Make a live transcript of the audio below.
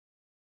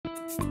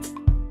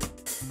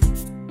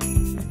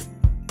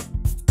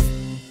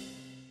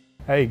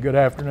Hey, good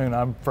afternoon.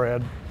 I'm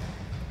Fred,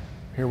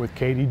 here with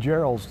Katie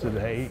Gearlds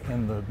today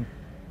in the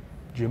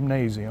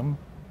gymnasium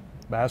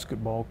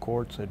basketball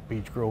courts at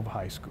Beech Grove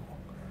High School.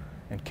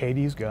 And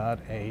Katie's got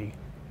a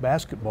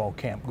basketball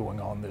camp going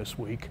on this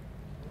week.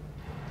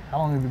 How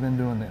long have you been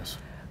doing this?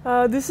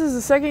 This is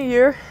the second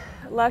year.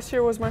 Last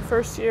year was my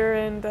first year,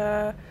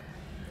 and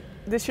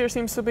this year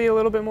seems to be a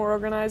little bit more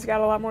organized. Got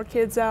a lot more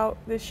kids out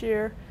this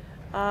year,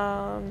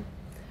 and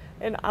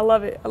I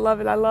love it. I love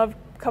it. I love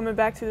coming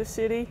back to the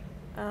city.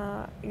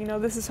 You know,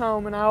 this is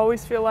home, and I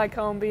always feel like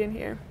home being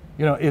here.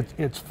 You know,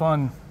 it's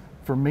fun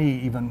for me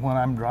even when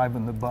I'm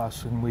driving the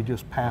bus and we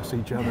just pass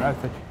each other. I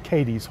think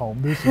Katie's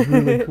home. This is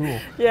really cool.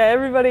 Yeah,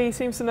 everybody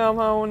seems to know I'm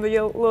home when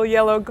the little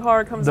yellow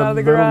car comes out of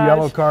the garage. The little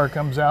yellow car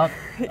comes out.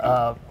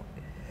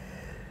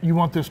 You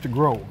want this to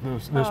grow,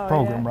 this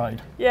program, yeah. right?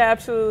 Yeah,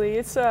 absolutely.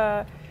 It's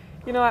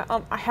you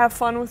know, I have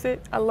fun with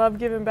it. I love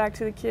giving back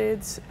to the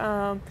kids.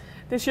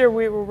 This year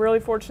we were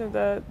really fortunate.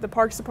 The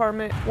Parks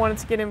Department wanted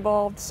to get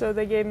involved, so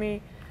they gave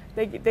me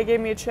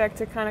a check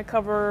to kind of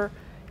cover,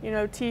 you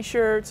know,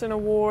 T-shirts and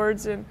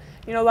awards. And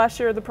you know, last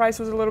year the price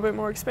was a little bit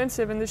more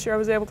expensive, and this year I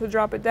was able to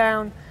drop it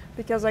down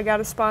because I got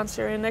a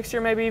sponsor. And next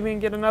year maybe even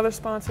get another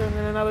sponsor and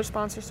then another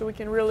sponsor, so we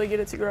can really get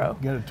it to grow.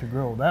 Get it to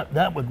grow.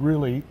 That would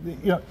really, you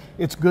know,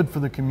 it's good for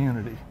the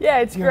community. Yeah,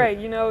 it's great.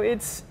 You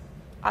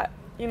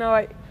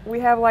know, we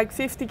have like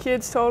 50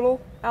 kids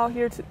total out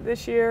here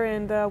this year,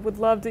 and would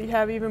love to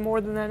have even more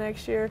than that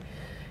next year.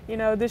 You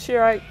know, this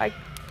year I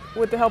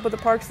with the help of the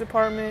Parks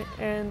Department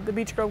and the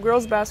Beech Grove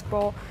girls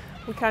basketball,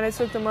 we kind of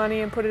took the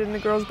money and put it in the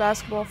girls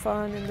basketball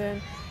fund, and then,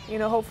 you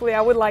know, hopefully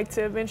I would like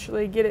to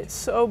eventually get it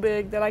so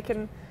big that I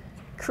can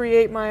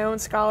create my own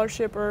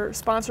scholarship or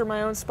sponsor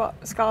my own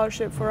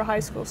scholarship for a high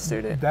school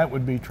student. That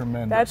would be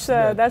tremendous.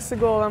 That's the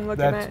goal I'm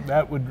looking at.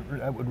 That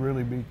would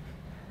really be.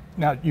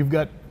 Now you've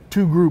got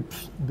two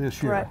groups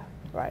this year.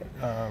 Right.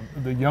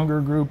 The younger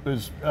group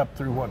is up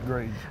through what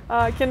grade?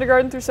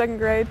 Kindergarten through second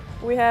grade.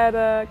 We had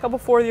a couple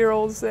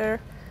 4-year-olds there,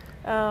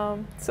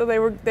 so they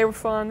were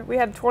fun. We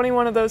had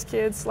 21 of those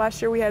kids.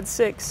 Last year we had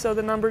 6, so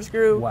the numbers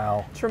grew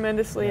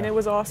tremendously, and it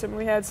was awesome.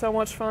 We had so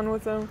much fun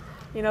with them.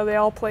 You know, they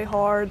all play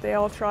hard, they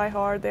all try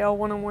hard, they all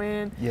want to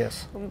win.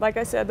 Yes. Like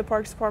I said, the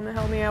Parks Department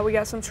helped me out. We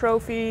got some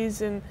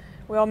trophies, and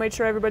we all made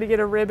sure everybody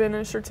get a ribbon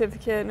and a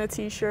certificate and a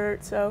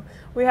T-shirt. So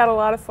we had a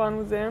lot of fun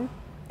with them.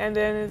 And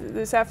then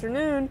this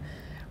afternoon,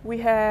 we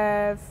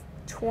have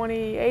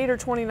 28 or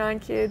 29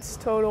 kids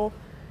total,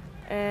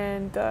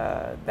 and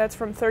that's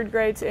from 3rd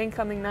grade to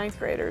incoming 9th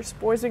graders,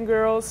 boys and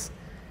girls.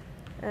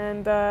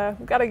 And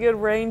we've got a good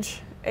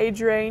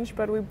age range,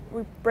 but we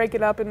break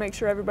it up and make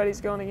sure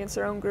everybody's going against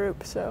their own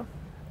group. So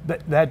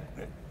that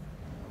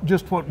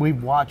just what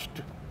we've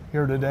watched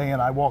here today,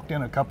 and I walked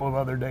in a couple of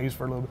other days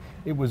for a little bit.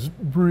 It was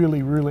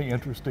really, really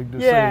interesting to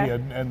see,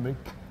 and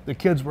the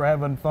kids were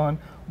having fun.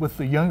 With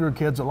the younger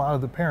kids, a lot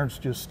of the parents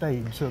just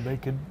stayed so they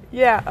could.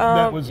 Yeah,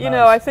 that was nice.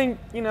 Know, I think,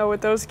 you know,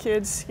 with those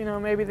kids, you know,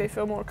 maybe they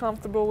feel more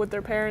comfortable with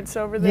their parents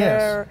over there.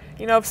 Yes. Or,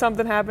 you know, if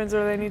something happens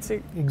or they need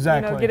to, you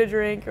know, get a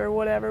drink or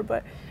whatever.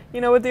 But,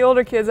 you know, with the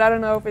older kids, I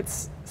don't know if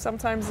it's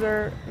sometimes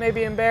they're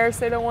maybe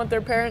embarrassed. They don't want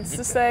their parents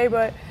to stay,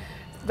 but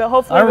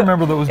hopefully. I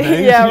remember those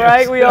days. Yeah, yes.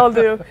 Right. We all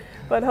do.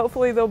 But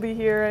hopefully they'll be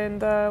here,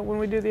 and when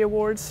we do the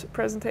awards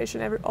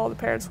presentation, all the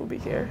parents will be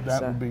here.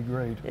 That would be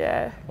great.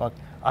 Yeah. Well,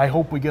 I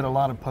hope we get a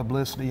lot of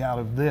publicity out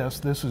of this.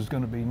 This is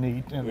going to be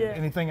neat. And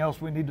anything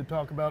else we need to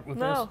talk about with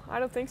this? No, I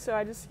don't think so.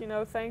 I just, you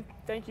know, thank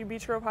you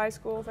Beech Grove High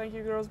School, thank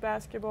you girls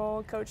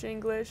basketball, Coach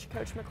English,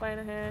 Coach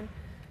McClanahan,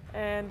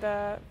 and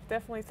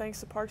definitely thanks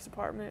to Parks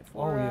Department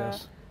for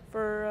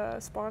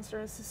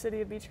sponsoring us, the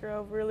city of Beech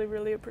Grove. Really,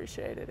 really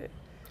appreciated it.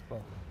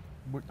 Well,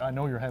 I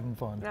know you're having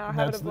fun. No, I'm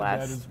having a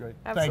blast. That is great.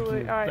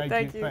 Absolutely. Thank you. All right,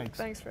 thank you. Thanks.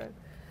 Thanks, Fred.